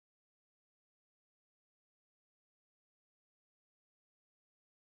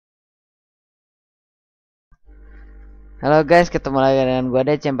Halo guys, ketemu lagi dengan gue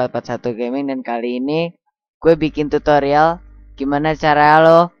DC441 Gaming. Dan kali ini gue bikin tutorial gimana cara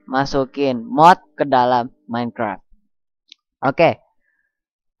lo masukin mod ke dalam Minecraft. Oke,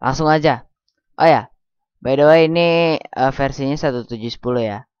 langsung aja. Oh ya, by the way ini versinya 1710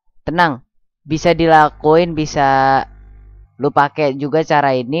 ya. Tenang, bisa dilakuin, bisa lo pakai juga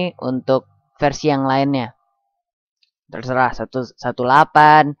cara ini untuk versi yang lainnya. Terserah 118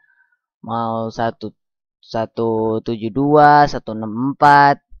 mau 172,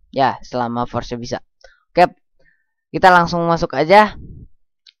 164, ya selama force bisa. Oke, kita langsung masuk aja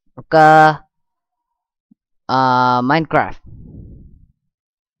ke Minecraft.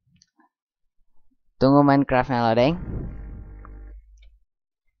 Tunggu Minecraftnya loading.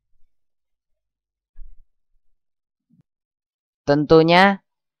 Tentunya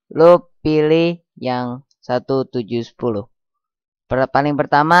lo pilih yang 1710. Paling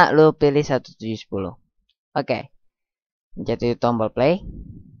pertama lo pilih 1710. Oke, pencet tombol play.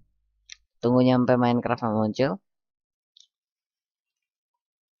 Tunggu nyampe Minecraft muncul.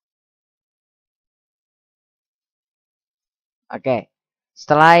 Oke,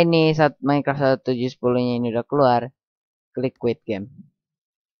 setelah ini Minecraft 1710-nya ini udah keluar, klik quit game.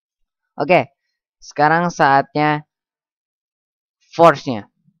 Oke, sekarang saatnya force-nya.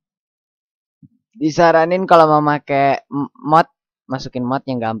 Disaranin kalau mau pakai mod, masukin mod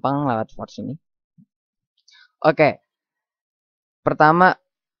yang gampang lewat force ini. Oke, pertama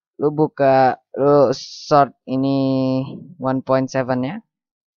lu sort ini 1.7 nya,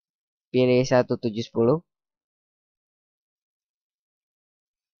 pilih 1710.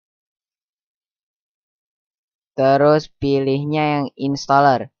 Terus pilihnya yang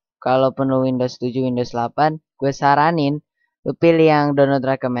installer. Kalau penuh Windows 7, Windows 8, gue saranin lu pilih yang download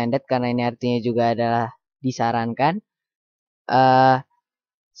recommended, karena ini artinya juga adalah disarankan.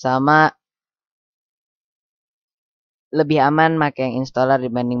 Sama lebih aman pakai yang installer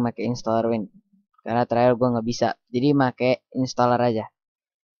dibanding pakai installer Win, karena trial gue nggak bisa, jadi pakai installer aja.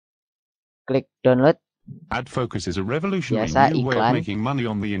 Klik download. Ad focus is a revolutionary Biasa, new way of iklan. making money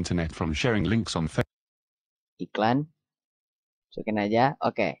on the internet from sharing links on Facebook. Iklan, masukin aja.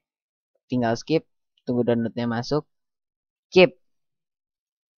 Oke, tinggal skip, tunggu downloadnya masuk, keep.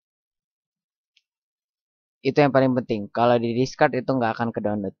 Itu yang paling penting. Kalau di discard itu nggak akan ke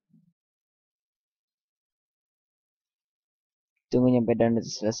download. Tunggu nyampe download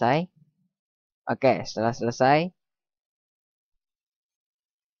selesai. Oke, setelah selesai,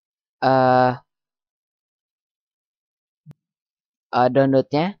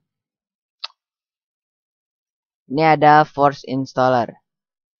 downloadnya ini ada force installer.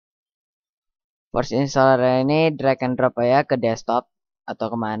 Force installer ini drag and drop ya ke desktop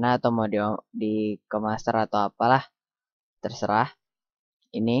atau kemana, atau mau di ke master atau apalah, terserah.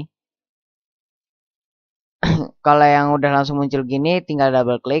 Ini kalau yang udah langsung muncul gini tinggal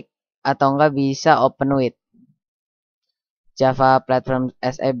double klik, atau enggak bisa open with Java Platform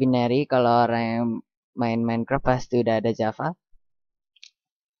SE Binary. Kalau orang yang main Minecraft pasti udah ada Java.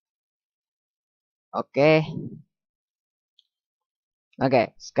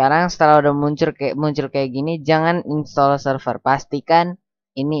 Oke, sekarang setelah udah muncul kayak gini, jangan install server, pastikan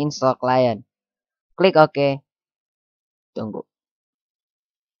ini install client. Klik oke. Tunggu.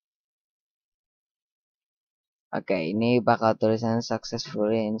 Oke, ini bakal tulisan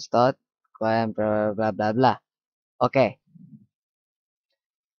successfully installed client bla bla bla bla. Oke.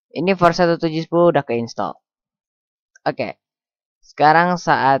 Ini for 1710 udah keinstall. Oke. Sekarang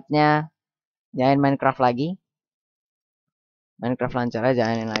saatnya nyalain Minecraft lagi. Minecraft launcher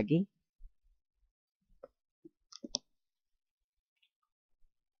aja, nyalain lagi.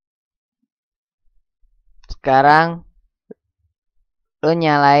 Sekarang lu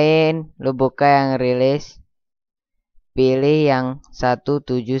nyalain, lu buka yang rilis, pilih yang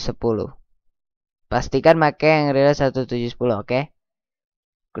 1710. Pastikan pakai yang rilis 1710, oke?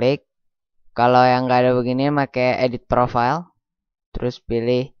 Klik. Kalau yang nggak ada begini, pakai edit profile, terus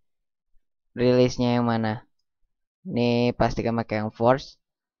pilih rilisnya yang mana. Ini pastikan pakai yang force.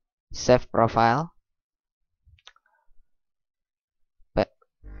 Save profile.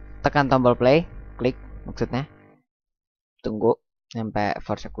 Tekan tombol play, klik maksudnya. Tunggu sampai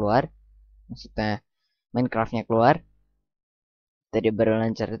force keluar, maksudnya Minecraftnya keluar. Tadi baru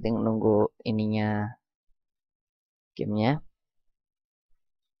lancar, nunggu ininya gamenya.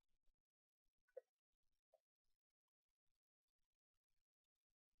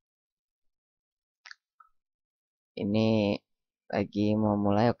 Ini lagi mau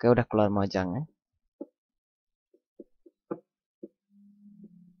mulai. Oke, udah keluar mojangnya.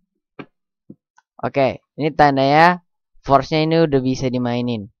 Oke, ini tandanya force-nya ini udah bisa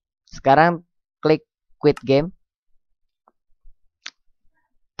dimainin. Sekarang klik quit game.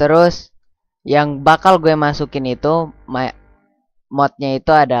 Terus yang bakal gue masukin itu modnya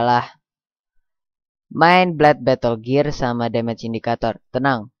itu adalah main Blade Battle Gear sama Damage Indicator.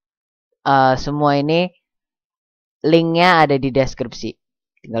 Tenang, semua ini linknya ada di deskripsi.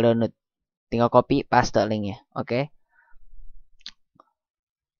 Tinggal download, tinggal copy paste linknya. Oke.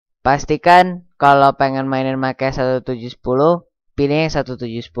 Pastikan kalau pengen mainin pakai 1710, pilih yang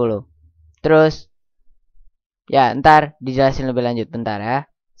 1710. Terus ya ntar dijelasin lebih lanjut bentar ya.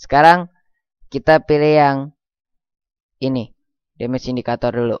 Sekarang kita pilih yang ini, damage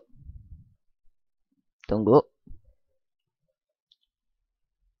indicator dulu. Tunggu.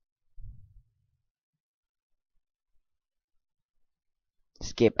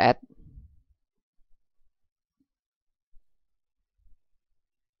 Skip ad.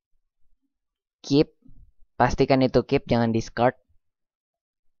 Keep. Pastikan itu keep, jangan discard.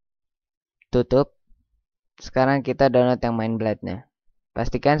 Tutup. Sekarang kita download yang main blade-nya.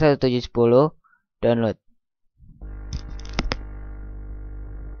 Pastikan 1710 download.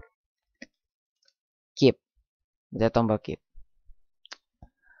 Keep. Kita tombol keep.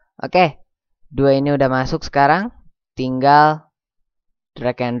 Oke. Dua ini udah masuk sekarang. Tinggal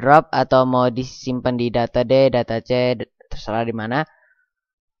drag and drop atau mau disimpan di data D, data C, terserah di mana.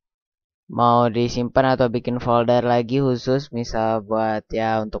 Mau disimpan atau bikin folder lagi khusus misal buat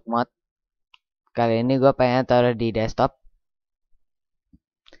ya untuk mod. Kali ini gue pengen taruh di desktop.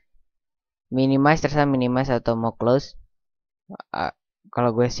 Minimize, terserah minimize atau mau close.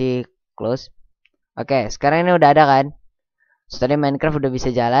 Kalau gue sih close. Oke, sekarang ini udah ada kan. Setelah Minecraft udah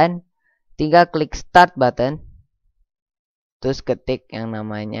bisa jalan, tinggal klik start button. Terus ketik yang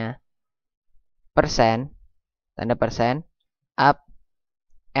namanya persen, tanda persen, up,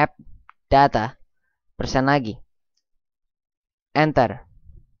 app, data, persen lagi. Enter.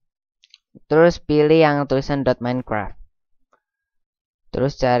 Terus pilih yang tulisan .minecraft.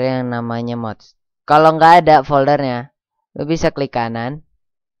 Terus cari yang namanya mods. Kalau nggak ada foldernya, lo bisa klik kanan,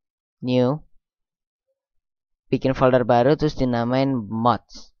 new, bikin folder baru terus dinamain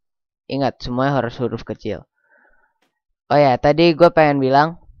mods. Ingat, semuanya harus huruf kecil. Oh ya, tadi gue pengen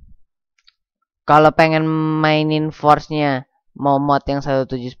bilang, kalau pengen mainin force-nya mau mod yang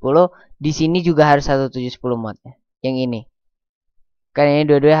 1710, di sini juga harus 1710 modnya. Yang ini. Karena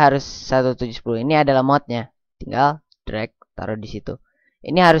ini dua-duanya harus 1710. Ini adalah modnya. Tinggal drag, taruh di situ.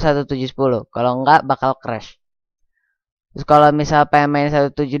 Ini harus 1710. Kalau enggak bakal crash. Terus kalau misal pengen main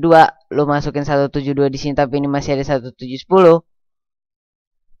 172, lu masukin 172 di sini tapi ini masih ada 1710.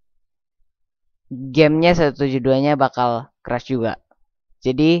 Gamenya 172-nya bakal crash juga.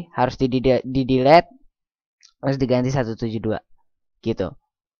 Jadi harus di delete, harus diganti 172 gitu.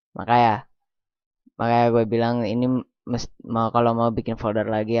 Makanya gue bilang ini kalau mau bikin folder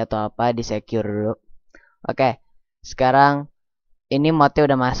lagi atau apa di secure dulu. Oke, sekarang ini modnya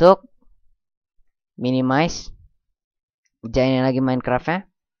udah masuk. Minimize. Jalanin lagi Minecraft-nya.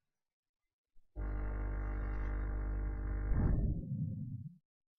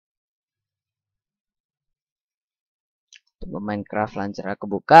 Tunggu Minecraft launcher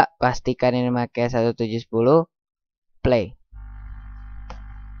kebuka. Pastikan ini pakai 1710. Play.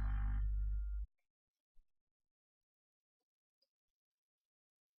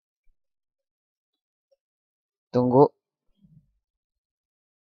 Tunggu.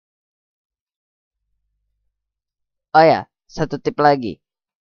 Oh ya, satu tip lagi.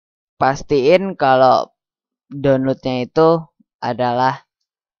 Pastiin kalau downloadnya itu adalah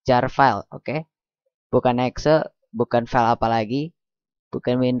jar file, oke? Bukan exe, bukan file apa lagi,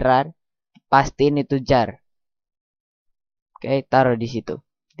 bukan WinRAR. Pastiin itu jar. Oke, taruh di situ,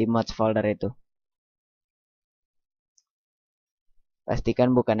 di mods folder itu.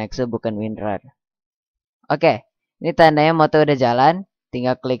 Pastikan bukan exe, bukan WinRAR. Oke, ini tandanya modnya udah jalan.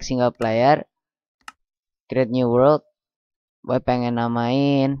 Tinggal klik single player, create new world. Gue pengen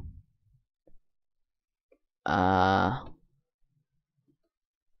namain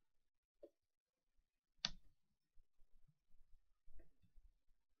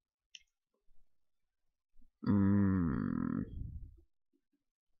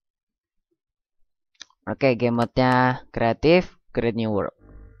Oke, game mode-nya kreatif, create new world.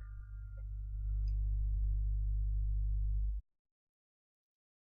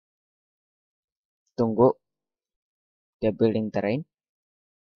 Tunggu. Dia building terrain.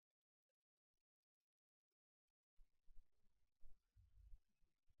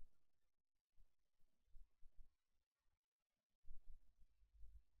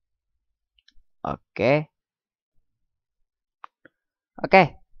 Oke.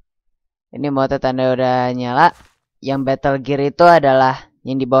 Ini mode tanda udah nyala. Yang battle gear itu adalah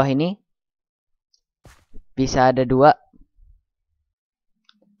yang di bawah ini. Bisa ada dua.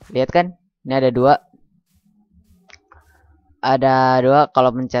 Lihat kan? Ini ada dua. Ada dua.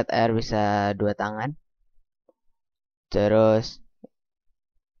 Kalau pencet R bisa dua tangan. Terus,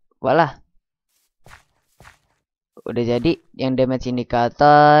 walah, udah jadi yang damage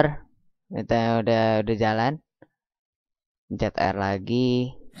indikator. Kita udah jalan. Pencet R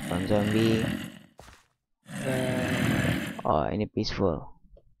lagi. Spawn zombie. Oh, ini peaceful.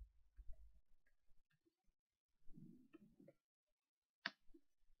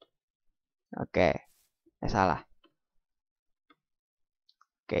 Oke, salah.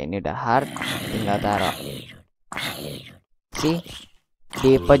 Oke, ini udah hard, tinggal taruh. Sih,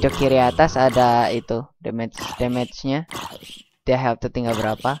 di pojok kiri atas ada itu damage-nya. Dia health tinggal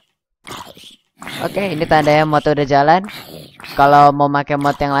berapa? Oke, ini tandanya mod udah jalan. Kalau mau pakai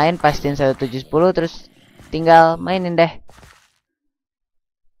mod yang lain, pastiin 1710 terus tinggal mainin deh.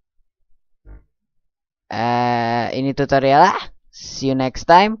 Ini tutorial lah. See you next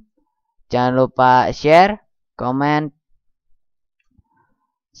time. Jangan lupa share, comment,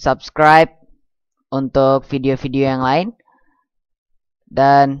 subscribe untuk video-video yang lain.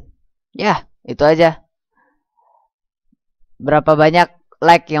 Dan ya, itu aja. Berapa banyak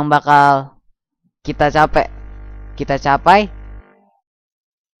like yang bakal kita capai.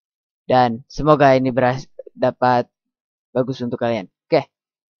 Dan semoga ini dapat bagus untuk kalian. Oke.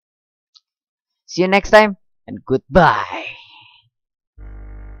 See you next time and goodbye.